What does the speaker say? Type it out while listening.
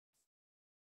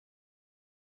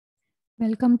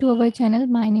Welcome to our channel.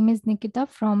 My name is Nikita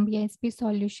from BISP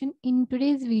Solution. In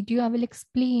today's video, I will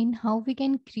explain how we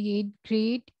can create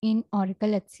grade in Oracle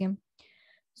HCM.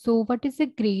 So what is a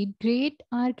grade? Grade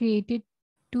are created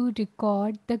to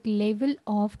record the level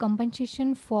of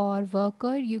compensation for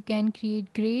worker. You can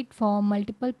create grade for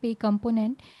multiple pay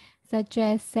component such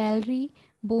as salary,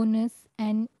 bonus,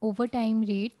 and overtime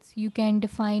rates. You can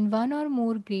define one or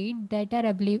more grade that are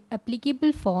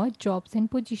applicable for jobs and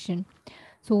position.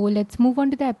 So let's move on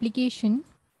to the application.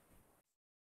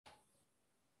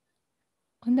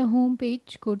 On the home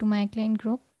page, go to my client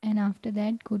group, and after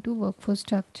that go to workforce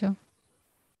structure.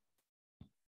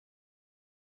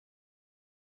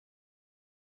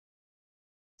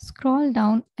 Scroll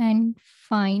down and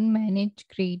find manage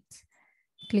grades.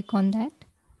 Click on that.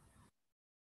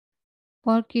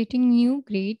 For creating new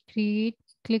grade,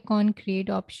 click on create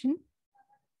option.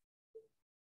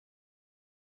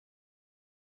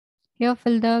 Here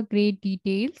fill the grade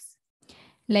details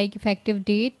like effective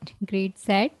date, grade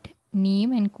set,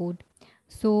 name and code.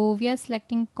 So we are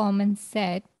selecting common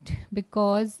set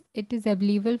because it is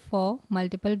available for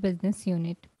multiple business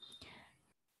unit.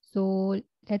 So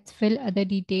let's fill other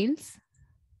details.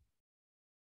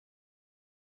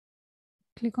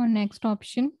 Click on next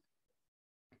option.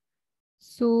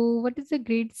 So what is a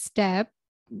grade step?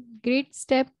 Grade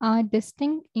step are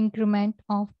distinct increment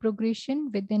of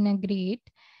progression within a grade.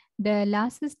 The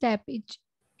last step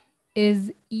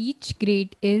is each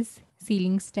grade is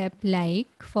ceiling step.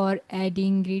 Like for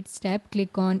adding grade step,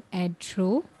 click on add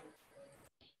row.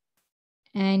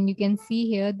 And you can see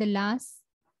here the last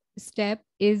step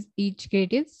is each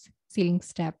grade is ceiling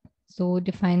step. So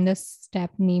define the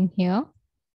step name here.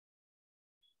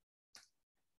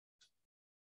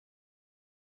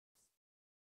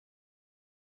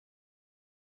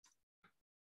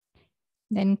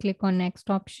 Then click on next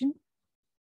option.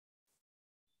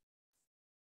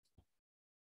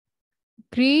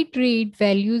 Grade rate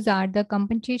values are the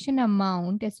compensation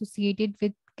amount associated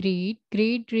with grade.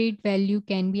 Grade rate value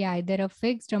can be either a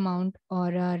fixed amount or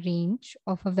a range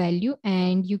of a value,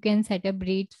 and you can set up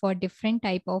rates for different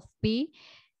type of pay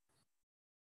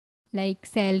like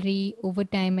salary,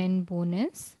 overtime and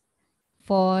bonus.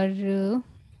 For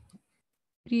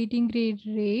creating grade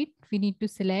rate, we need to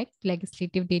select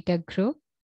legislative data group.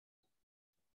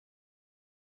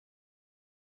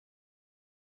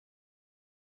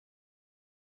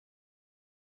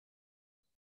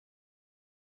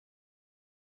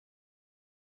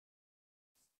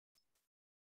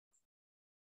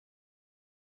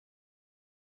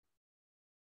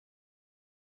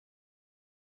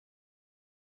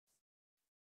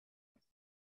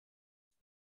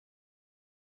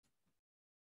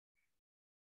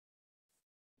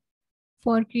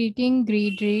 For creating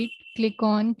grade rate, click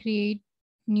on create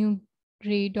new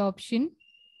grade option.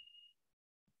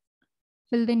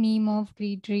 Fill the name of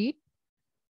grade rate.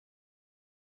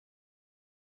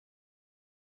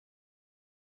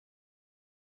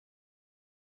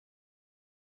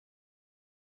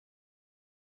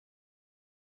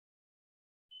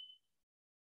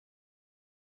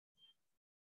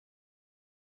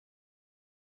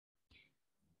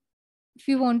 If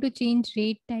you want to change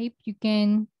rate type, you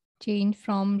can change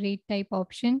from rate type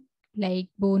option like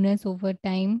bonus,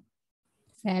 overtime,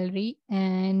 salary,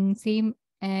 and same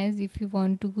as if you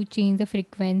want to change the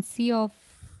frequency of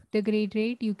the grade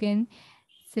rate, you can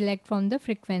select from the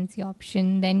frequency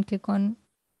option. Then click on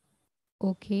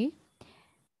OK.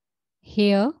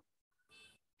 Here,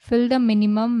 fill the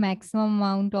minimum maximum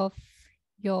amount of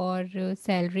your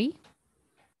salary.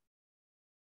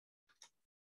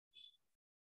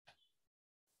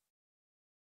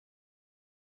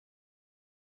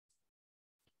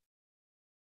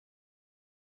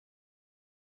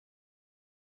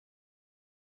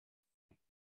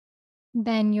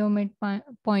 Then your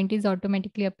midpoint is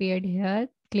automatically appeared here.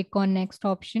 Click on next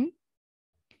option.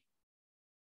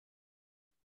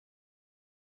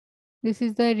 This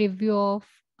is the review of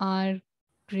our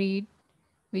grade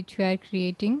which we are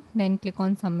creating. Then click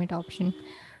on submit option.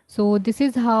 So this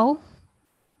is how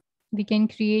we can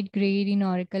create grade in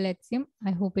Oracle HCM.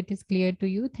 I hope it is clear to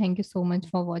you. Thank you so much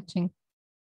for watching.